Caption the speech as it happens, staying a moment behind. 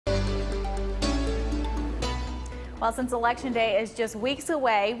Well, since Election Day is just weeks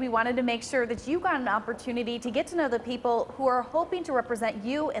away, we wanted to make sure that you got an opportunity to get to know the people who are hoping to represent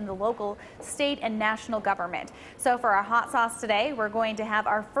you in the local, state, and national government. So for our hot sauce today, we're going to have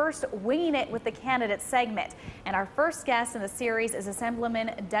our first Winging It with the Candidates segment. And our first guest in the series is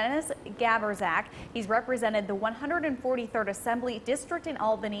Assemblyman Dennis Gabryszak. He's represented the 143rd Assembly District in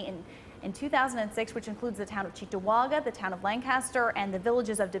Albany in 2006, which includes the town of Cheektowaga, the town of Lancaster, and the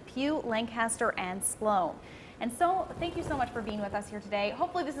villages of Depew, Lancaster, and Sloan. And so, thank you so much for being with us here today.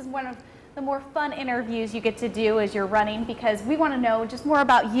 Hopefully this is one of the more fun interviews you get to do as you're running, because we want to know just more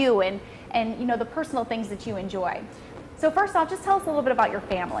about you and you know, the personal things that you enjoy. So first off, just tell us a little bit about your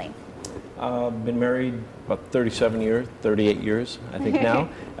family. Been married about 38 years, I think now.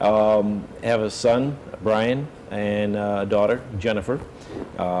 Have a son, Brian, and a daughter, Jennifer.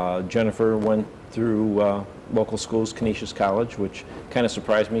 Jennifer went through local schools, Canisius College, which kind of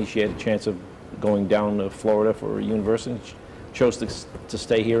surprised me. She had a chance of going down to Florida for a university. She chose to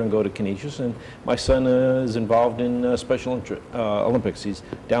stay here and go to Canisius. And my son is involved in Special Olympics. He's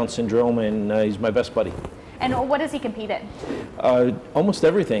Down syndrome, and he's my best buddy. And what does he compete in? Almost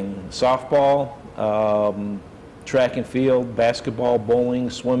everything. Softball, track and field, basketball, bowling,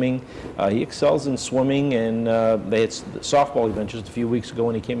 swimming. He excels in swimming, and they had the softball event just a few weeks ago,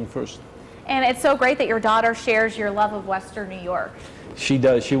 and he came in first. And it's so great that your daughter shares your love of Western New York. She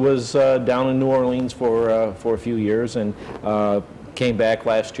does. She was down in New Orleans for a few years, and came back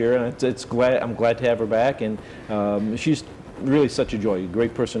last year. And I'm glad to have her back, and she's really such a joy. A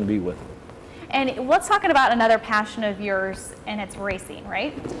great person to be with. And let's talk about another passion of yours, and it's racing,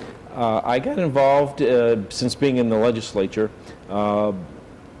 right? I got involved since being in the legislature. At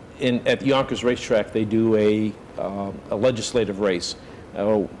the Yonkers racetrack, they do a legislative race.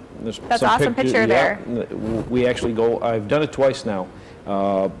 That's an awesome picture there. We actually go. I've done it twice now,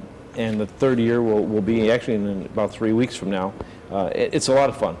 and the third year will be actually in about 3 weeks from now. It's a lot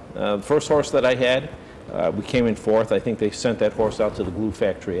of fun. The first horse that I had, we came in fourth. I think they sent that horse out to the glue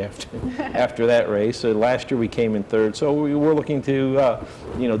factory after that race. So last year we came in third. So we're looking to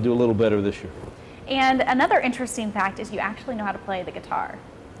do a little better this year. And another interesting fact is you actually know how to play the guitar.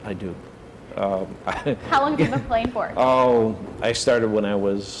 I do. How long have you been playing for? Oh, I started when I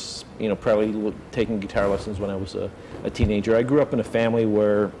was, probably taking guitar lessons when I was a teenager. I grew up in a family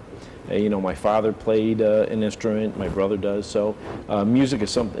where, my father played an instrument, my brother does. So music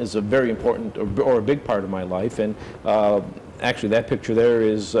is a very important or a big part of my life. And actually, that picture there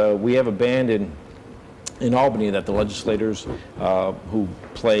is we have a band in Albany that the legislators who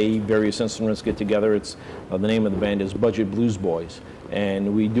play various instruments get together. It's the name of the band is Budget Blues Boys.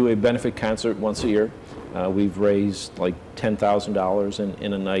 And we do a benefit concert once a year. We've raised like $10,000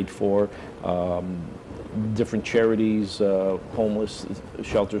 in a night for different charities, homeless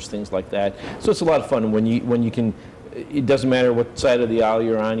shelters, things like that. So it's a lot of fun when you can. It doesn't matter what side of the aisle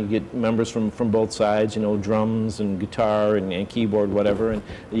you're on. You get members from both sides. Drums and guitar and keyboard, whatever, and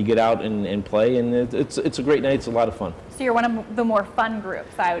you get out and play. And it's a great night. It's a lot of fun. So you're one of the more fun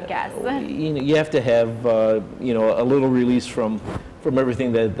groups, I would guess. You have to have a little release from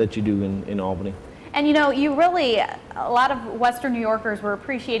everything that you do in Albany. And you really, a lot of Western New Yorkers were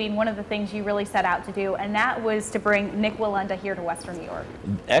appreciating one of the things you really set out to do, and that was to bring Nick Wallenda here to Western New York.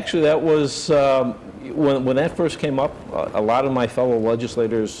 Actually, that was, when that first came up, a lot of my fellow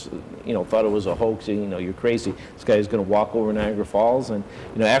legislators, thought it was a hoax. You're crazy. This guy is going to walk over Niagara Falls. And,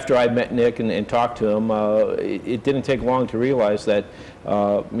 after I met Nick and talked to him, it didn't take long to realize that,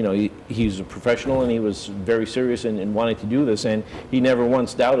 he's a professional and he was very serious in wanting to do this, and he never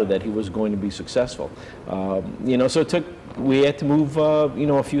once doubted that he was going to be successful. So we had to move,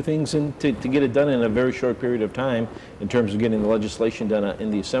 a few things to get it done in a very short period of time in terms of getting the legislation done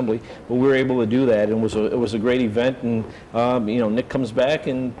in the Assembly. But we were able to do that, and it was a great event. And Nick comes back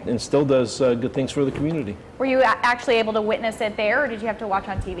and still does good things for the community. Were you actually able to witness it there, or did you have to watch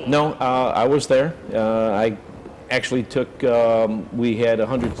on TV? No, I was there. I actually took. We had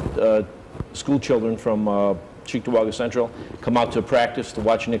 100 school children from Cheektowaga Central come out to practice, to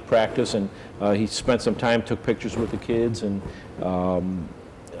watch Nick practice, and he spent some time, took pictures with the kids, and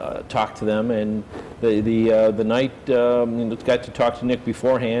talked to them. And the night, got to talk to Nick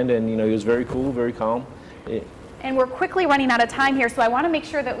beforehand, and he was very cool, very calm. And we're quickly running out of time here, so I want to make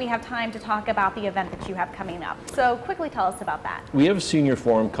sure that we have time to talk about the event that you have coming up. So quickly tell us about that. We have a senior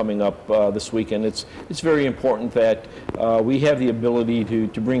forum coming up this weekend. It's very important that we have the ability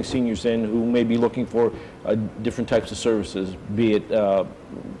to bring seniors in who may be looking for different types of services, be it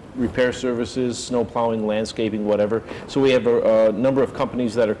repair services, snow plowing, landscaping, whatever. So we have a number of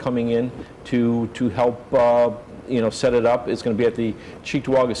companies that are coming in to help set it up. It's going to be at the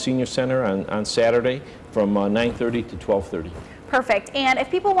Cheektowaga Senior Center on Saturday from 9:30 to 12:30. Perfect. And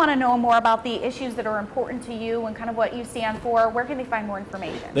if people want to know more about the issues that are important to you and kind of what you stand for, where can they find more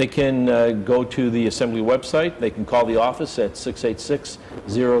information? They can go to the Assembly website. They can call the office at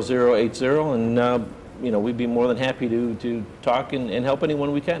 686-0080, and we'd be more than happy to talk and help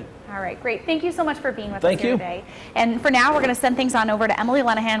anyone we can. All right, great. Thank you so much for being with us Thank here you. today. And for now, we're going to send things on over to Emily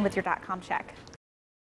Lenahan with your .com check.